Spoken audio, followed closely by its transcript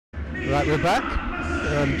Right, we're back.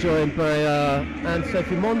 I'm joined by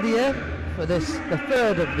Anne-Sophie Mondier for the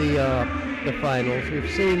third of the finals.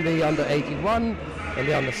 We've seen the under 81 and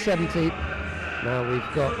the under 70. Now we've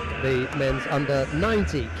got the men's under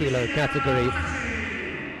 90 kilo category,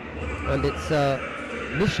 and it's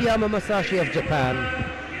Nishiyama Masashi of Japan,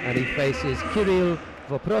 and he faces Kirill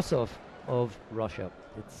Voprosov of Russia.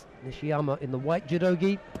 It's Nishiyama in the white judo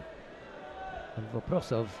gi and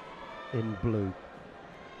Voprosov in blue.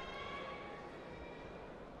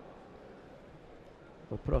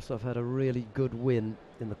 Voprosov had a really good win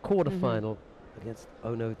in the quarterfinal against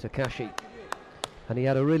Ono Takashi, and he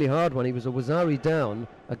had a really hard one. He was a Wazari down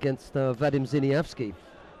against Vadim Ziniavsky,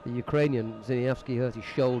 the Ukrainian. Ziniavsky hurt his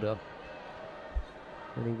shoulder,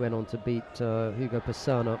 and he went on to beat Hugo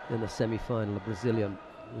Pisana in the semi-final, a Brazilian.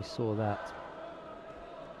 We saw that.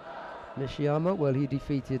 Nishiyama, well, he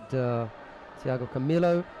defeated Thiago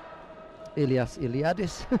Camilo, Ilias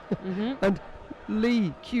Iliadis, and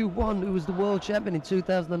Lee Q1, who was the world champion in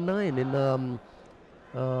 2009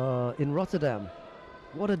 in Rotterdam.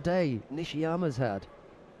 What a day Nishiyama's had.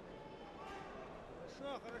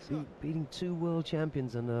 Beating two world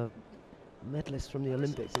champions and a medalist from the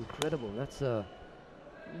Olympics. Incredible. That's a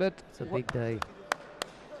big day.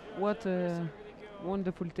 What a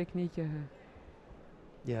wonderful technique.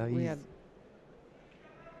 Yeah, we had.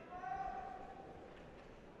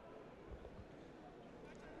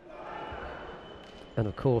 And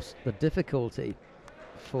of course, the difficulty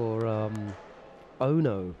for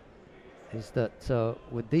Ono is that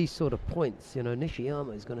with these sort of points, you know,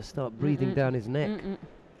 Nishiyama is going to start breathing down his neck. It's going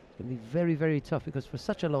to be very, very tough, because for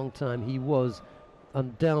such a long time he was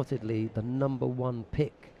undoubtedly the #1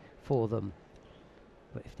 pick for them.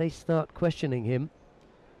 But if they start questioning him,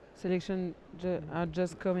 selection are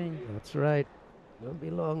just coming. That's right. Won't be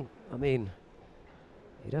long. I mean,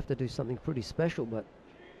 you'd have to do something pretty special, but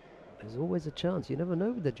there's always a chance. You never know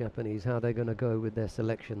with the Japanese how they're going to go with their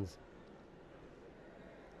selections.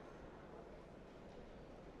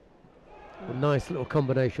 A nice little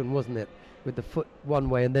combination, wasn't it? With the foot one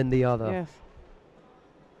way and then the other. Yes.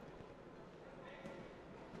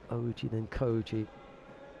 Ouchi, then Koji.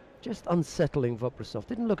 Just unsettling Voprosov.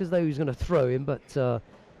 Didn't look as though he was going to throw him, but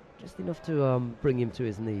just enough to bring him to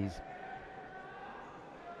his knees.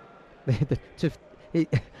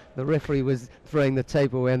 The referee was throwing the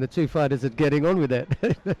tape away, and the two fighters are getting on with it.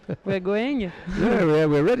 We're going? Yeah,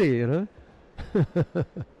 we're ready, you know.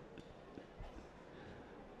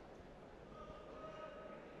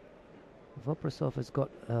 Voprosov has got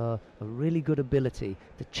a really good ability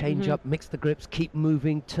to change up, mix the grips, keep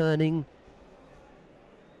moving, turning.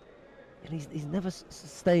 And he's never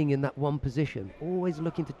staying in that one position, always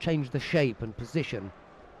looking to change the shape and position.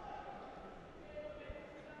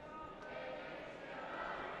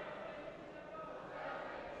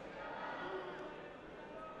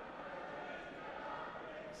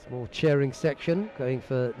 Small cheering section going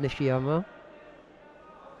for Nishiyama.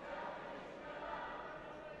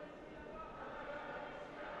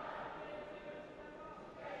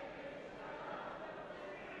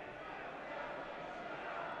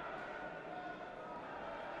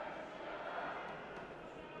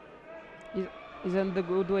 Isn't the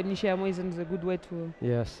good way, Nishiyama isn't the good way to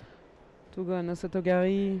go on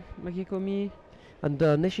Sotogari, Makikomi. And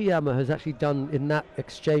Nishiyama has actually done, in that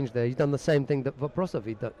exchange there, he's done the same thing that Voprosov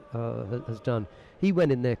has done. He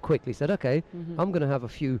went in there quickly, said, okay, I'm going to have a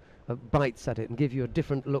few bites at it and give you a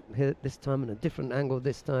different look here this time and a different angle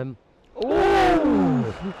this time.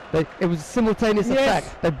 Oh! It was a simultaneous attack.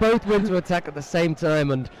 They both went to attack at the same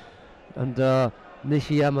time, and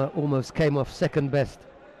Nishiyama almost came off second best.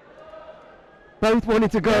 Both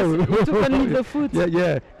wanted to go. Yes, he took only the foot.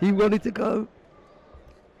 Yeah, he wanted to go.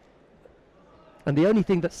 And the only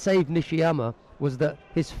thing that saved Nishiyama was that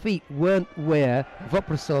his feet weren't where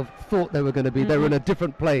Voprosov thought they were going to be. They were in a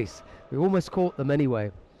different place. We almost caught them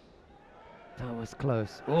anyway. That was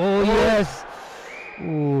close. Oh, yes.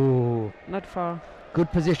 Ooh. Not far. Good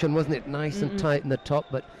position, wasn't it? Nice and tight in the top,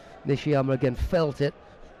 but Nishiyama again felt it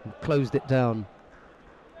and closed it down.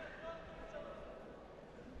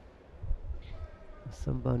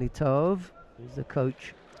 Sambani Tov is the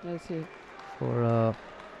coach for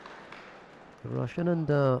the Russian, and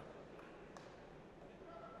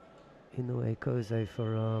Inoue Koze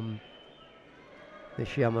for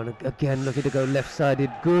Nishiyama. Again looking to go left-sided.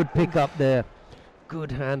 Good pick up there.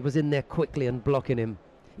 Good hand, was in there quickly and blocking him.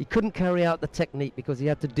 He couldn't carry out the technique because he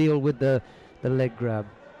had to deal with the leg grab.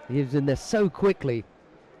 He was in there so quickly,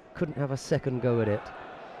 couldn't have a second go at it.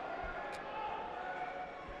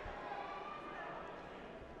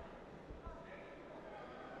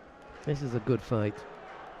 This is a good fight.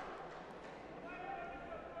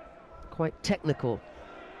 quite technical.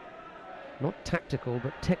 Not tactical,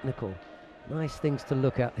 but technical. Nice things to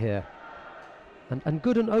look at here. And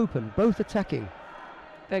good and open, both attacking.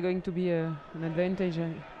 They're going to be an advantage,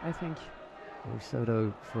 I think.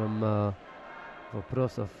 Soto from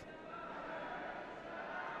Voprosov.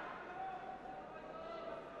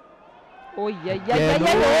 Oh,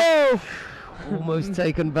 yeah. Almost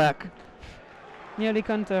taken back. Nearly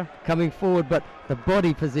counter. Coming forward, but the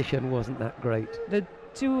body position wasn't that great. The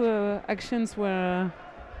two actions were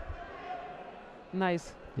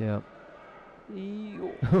nice. Yeah. Yeah,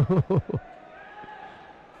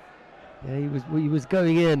 he was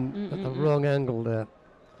going in at the wrong angle there.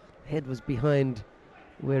 Head was behind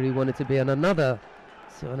where he wanted to be, and another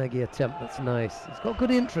Suanagi attempt. That's nice. He's got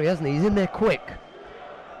good entry, hasn't he? He's in there quick.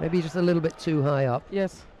 Maybe just a little bit too high up.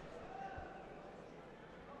 Yes.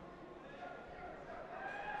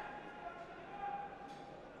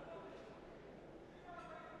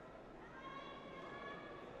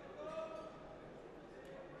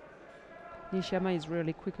 Nishiyama is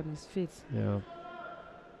really quick on his feet. Yeah.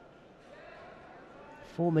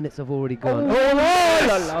 4 minutes have already gone.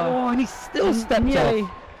 Oh, and he still stepped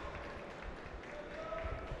off.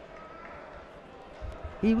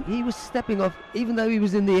 He was stepping off even though he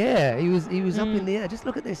was in the air. He was up in the air. Just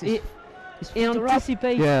look at this. His he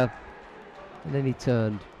anticipated. Yeah. And then he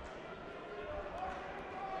turned.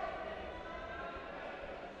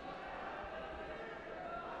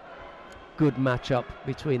 Good matchup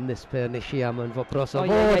between this pair, Nishiyama and Voprosov.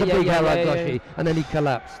 The big Haragoshi, and then he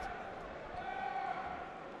collapsed.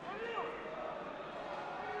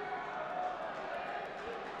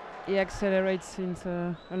 He accelerates since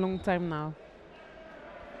a long time now.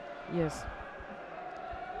 Yes.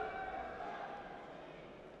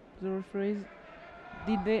 The referees,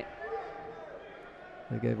 did they?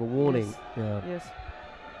 They gave a warning. Yes. Yeah. Yes.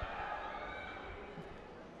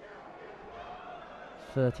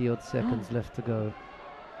 30 odd seconds left to go.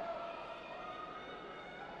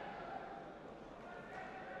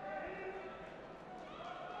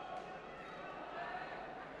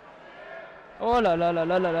 Oh la la la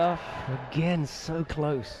la la la. Again, so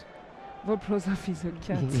close. Voprosov is a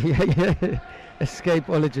cat. Yeah.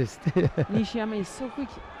 Escapologist. Nishiyama is so quick.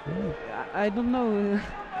 Yeah. I don't know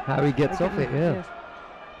how he gets off it, yeah. Yes.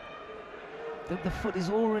 The foot is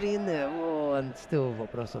already in there. Oh, and still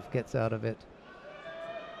Voprosov gets out of it.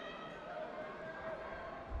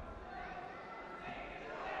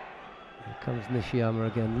 Here comes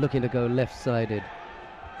Nishiyama again, looking to go left-sided.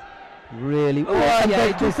 Really.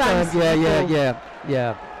 This time,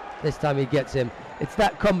 yeah. This time he gets him. It's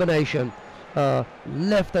that combination.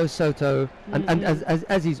 Left Osoto, and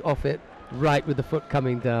as he's off it, right with the foot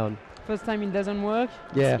coming down. First time it doesn't work.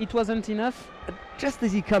 Yeah. It wasn't enough. Just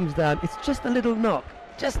as he comes down, it's just a little knock.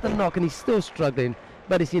 Just a knock, and he's still struggling,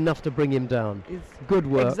 but it's enough to bring him down. It's good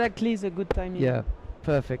work. Exactly the good timing. Yeah,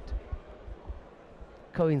 perfect.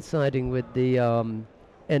 Coinciding with the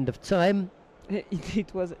end of time.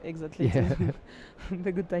 It was exactly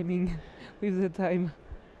the good timing with the time.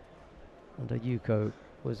 And a Yuko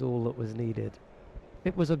was all that was needed.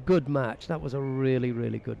 It was a good match. That was a really,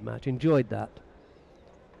 really good match. Enjoyed that.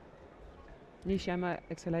 Nishiyama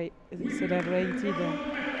accelerated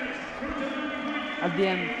at the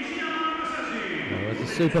end. That was a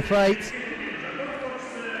super fight.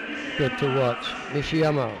 Good to watch.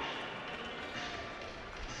 Nishiyama.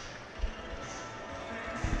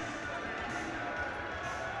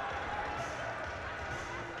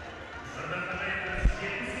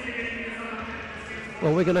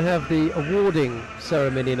 Well, we're going to have the awarding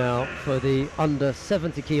ceremony now for the under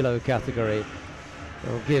 70 kilo category.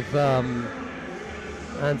 I'll give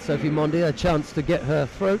Anne-Sophie Mondy a chance to get her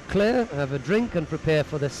throat clear, have a drink, and prepare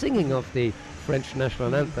for the singing of the French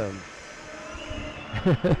national anthem.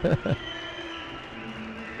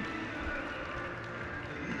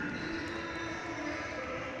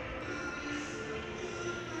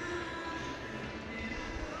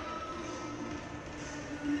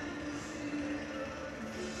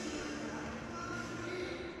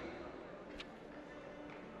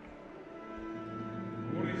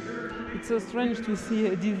 It's so strange to see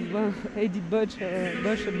Edith Bosch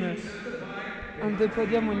on the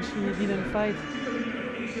podium when she didn't fight.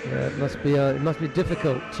 Yeah, it must be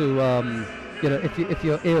difficult to if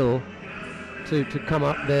you're ill to come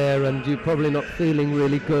up there and you're probably not feeling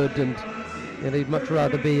really good, and you'd much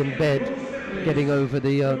rather be in bed getting over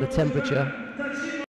the temperature.